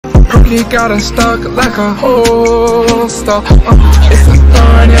Really got us stuck like a holster. It's a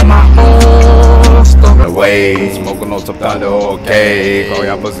thorn in my holster. Way smoking on some thunder, okay. Call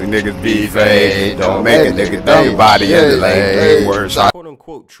y'all pussy niggas be fake. Don't make a nigga think body in the lane. Words quote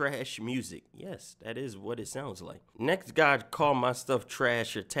unquote trash music. Yes, that is what it sounds like. Next guy, call my stuff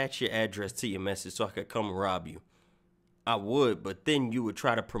trash. Attach your address to your message so I could come rob you. I would, but then you would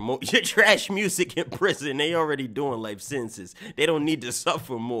try to promote your trash music in prison. They already doing life sentences. They don't need to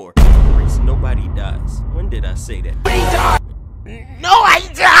suffer more. Nobody dies. When did I say that? No, I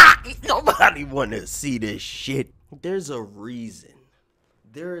died. Nobody want to see this shit. There's a reason.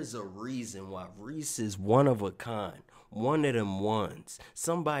 There is a reason why Rease is one of a kind. One of them ones.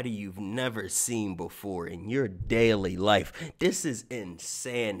 Somebody you've never seen before in your daily life. This is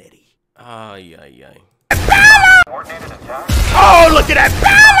insanity. Ay, ay, ay. Oh, look at that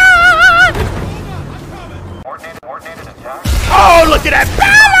balance! Oh, look at that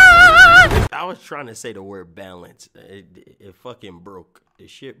balance! I was trying to say the word balance. It fucking broke. The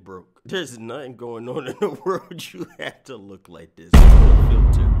shit broke. There's nothing going on in the world. You have to look like this. I put a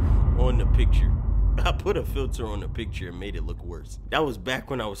filter on the picture. I put a filter on the picture and made it look worse. That was back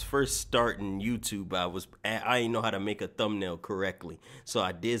when I was first starting YouTube. I didn't know how to make a thumbnail correctly. So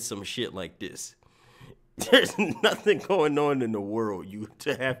I did some shit like this. There's nothing going on in the world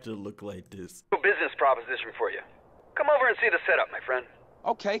to have to look like this. Business proposition for you. Come over and see the setup, my friend.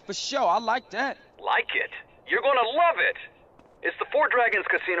 Okay, for sure. I like that. Like it? You're gonna love it. It's the Four Dragons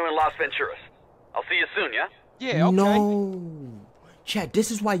Casino in Las Venturas. I'll see you soon, yeah? Yeah, okay. No. Chad, this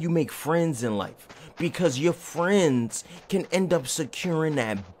is why you make friends in life. Because your friends can end up securing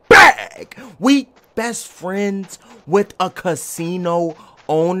that bag. We best friends with a casino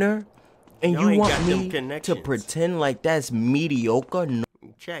owner. And you want me to pretend like that's mediocre? No.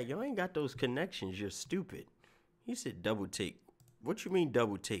 Chad, y'all ain't got those connections. You're stupid. He said double take. What you mean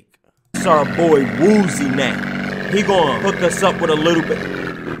double take? It's our boy Woozy now. He gonna hook us up with a little bit.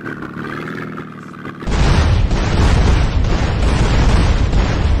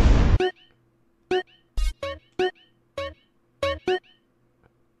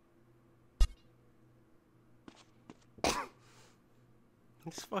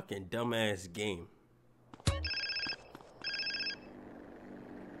 This fucking dumbass game.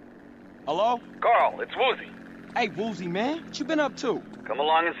 Hello? Carl, it's Woozy. Hey, Woozy, man. What you been up to? Come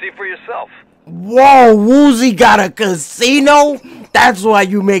along and see for yourself. Whoa, Woozy got a casino? That's why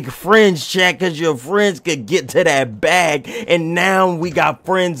you make friends, Chad, because your friends could get to that bag. And now we got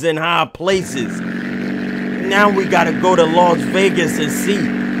friends in high places. Now we gotta go to Las Vegas and see.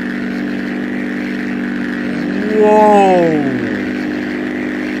 Whoa.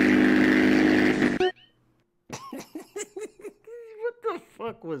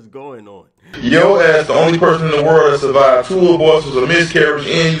 What was going on? Yo ass the only person in the world that survived 2 abortions, a miscarriage,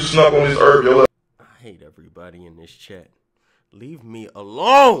 and you snuck on this earth. Yo, I hate everybody in this chat. Leave me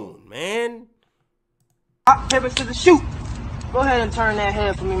alone, man. Pivot to the shoot. Go ahead and turn that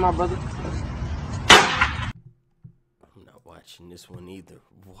head for me, my brother. I'm not watching this one either.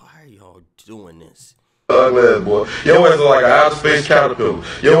 Why are y'all doing this? ugly ass boy. Your ass is like an outer space caterpillar.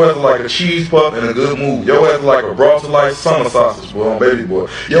 Your ass is like a cheese puff in a good mood. Your ass is like a Brussels summer sausage, boy, on baby boy.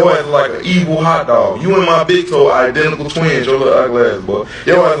 Your ass is like an evil hot dog. You and my big toe are identical twins, your little ugly ass boy.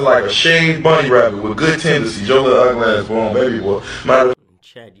 Your ass is like a shaved bunny rabbit with good tendencies, your little ugly ass boy, on baby boy.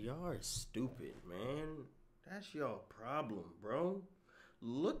 Chad, y'all are stupid, man. That's your problem, bro.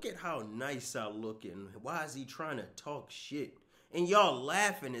 Look at how nice I look, and why is he trying to talk shit? And y'all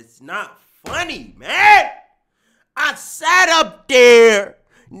laughing, it's not funny, man. I sat up there,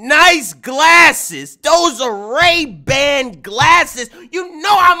 nice glasses. Those are Ray-Ban glasses. You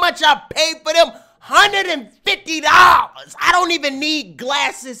know how much I paid for them? $150. I don't even need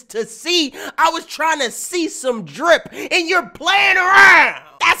glasses to see. I was trying to see some drip, and you're playing around.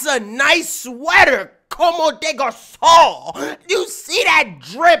 That's a nice sweater. Como de garçon. You see that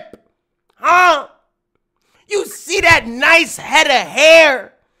drip? Huh? You see that nice head of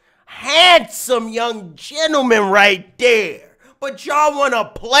hair? Handsome young gentleman right there. But y'all want to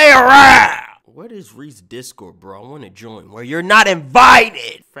play around. What is Rease Discord, bro? I want to join where you're not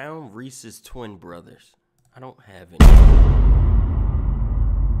invited. Found Reese's twin brothers. I don't have any.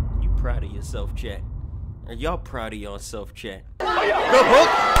 You proud of yourself, chat? Are y'all proud of yourself, chat? Good hook.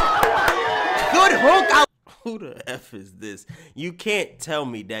 Good hook. Who the F is this? You can't tell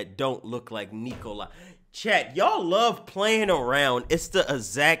me that don't look like Nikolai. Chat, y'all love playing around. It's the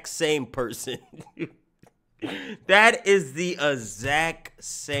exact same person. That is the exact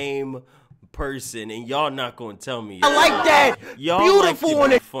same person, and y'all not gonna tell me. I like that. Y'all beautiful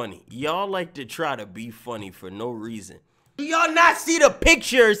like to be funny. Y'all like to try to be funny for no reason. Do y'all not see the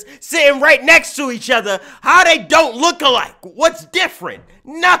pictures sitting right next to each other? How they don't look alike? What's different?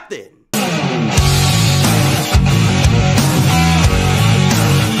 Nothing.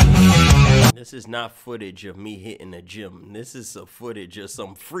 This is not footage of me hitting the gym. This is a footage of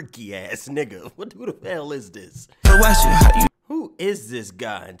some freaky ass nigga. Who the hell is this? Who is this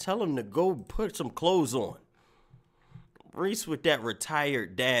guy? And tell him to go put some clothes on. Rease with that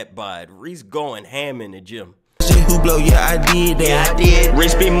retired dad bod. Rease going ham in the gym. Who blow? Yeah, I did that. Yeah, I did.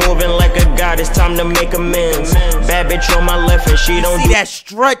 Wrist be moving like a god. It's time to make amends. Bad bitch on my left and she don't see that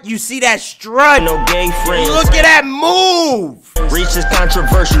strut? You see that strut? No gay friends. Look at that move. Reach is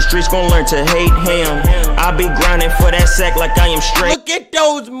controversial. Streets gon' learn to hate him. I be grinding for that sack like I am straight. Look at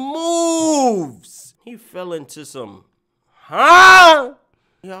those moves. He fell into some, huh?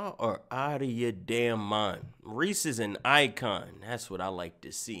 Y'all are out of your damn mind. Rease is an icon. That's what I like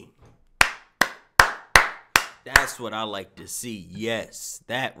to see. That's what I like to see. Yes,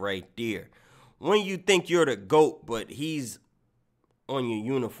 that right there. When you think you're the GOAT, but he's on your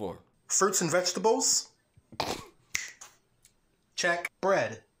uniform. Fruits and vegetables? Check.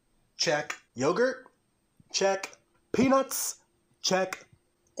 Bread? Check. Yogurt? Check. Peanuts? Check.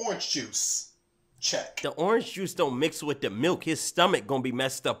 Orange juice? Check. The orange juice don't mix with the milk. His stomach gonna be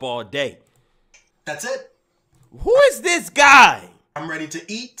messed up all day. That's it. Who is this guy? I'm ready to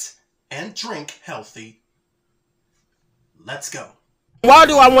eat and drink healthy. Let's go. Why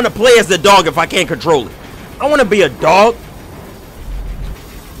do I want to play as the dog if I can't control it? I want to be a dog.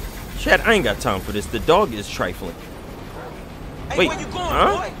 Chad, I ain't got time for this. The dog is trifling. Hey, wait, where you going,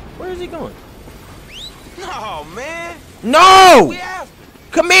 huh? boy? Where is he going? No, man. No!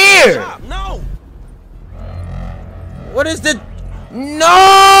 Come here! Stop. No! What is the... No!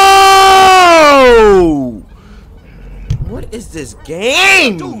 What is this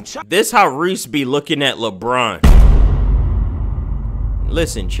game? Dude, This how Rease be looking at LeBron.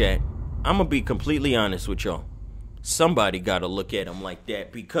 Listen, chat, I'm gonna be completely honest with y'all. Somebody gotta look at him like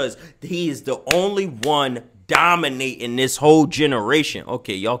that because he is the only one dominating this whole generation.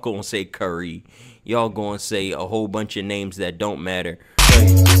 Okay, y'all gonna say Curry. Y'all gonna say a whole bunch of names that don't matter.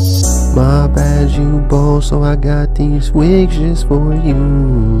 My bad, you bold, so I got these wigs just for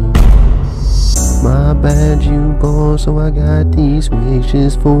you. My bad, you bold, so I got these wigs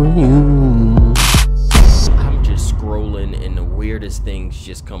just for you. I'm just scrolling and the weirdest things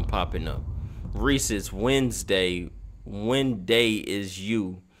just come popping up. Reese's Wednesday. When day is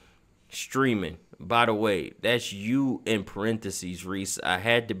you streaming. By the way, that's you in parentheses, Rease. I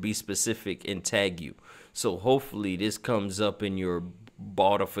had to be specific and tag you. So hopefully this comes up in your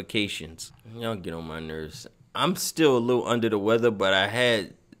baldifications. Y'all get on my nerves. I'm still a little under the weather, but I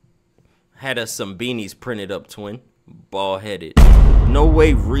had us some beanies printed up, twin. Bald-headed. No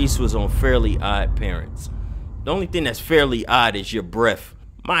way Rease was on Fairly Odd Parents. The only thing that's fairly odd is your breath.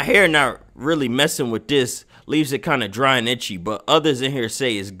 My hair not really messing with this. Leaves it kind of dry and itchy, but others in here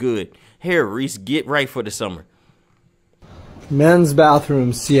say it's good. Here, Rease, get right for the summer. Men's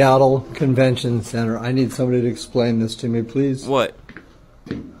bathroom, Seattle Convention Center. I need somebody to explain this to me, please. What?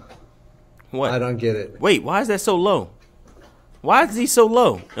 What? I don't get it. Wait, why is that so low? Why is he so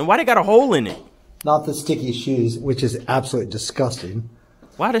low? And why they got a hole in it? Not the sticky shoes, which is absolutely disgusting.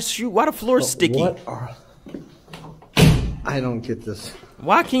 Why the floor sticky? What are... I don't get this.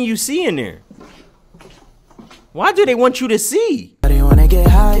 Why can you see in there? Why do they want you to see? I didn't wanna get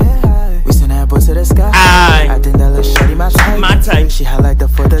high. We send that boy to the sky. I think that little shorty my type. My type. She hot like the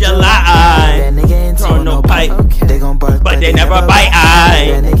 4th of July. That nigga ain't throw no pipe. Okay. They gon' bark, but they never bite.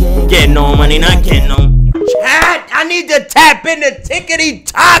 Get no money, not get no. Chat, I need to tap into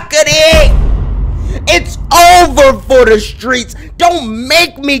tickety-tockety. It's over for the streets. Don't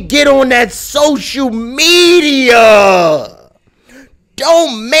make me get on that social media.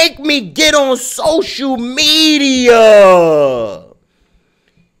 Don't make me get on social media.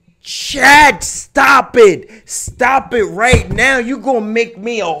 Chad, stop it. Stop it right now. You gonna make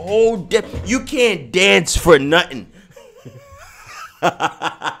me a whole you can't dance for nothing.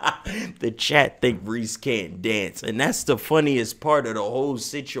 The chat think Rease can't dance, and that's the funniest part of the whole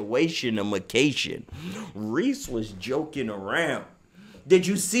situation of occasion. Rease was joking around. Did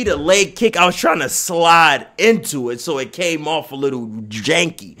you see the leg kick? I was trying to slide into it, so it came off a little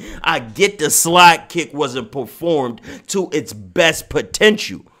janky. I get the slide kick wasn't performed to its best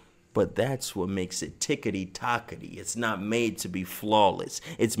potential. But that's what makes it tickety-tockety. It's not made to be flawless.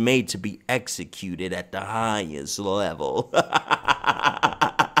 It's made to be executed at the highest level.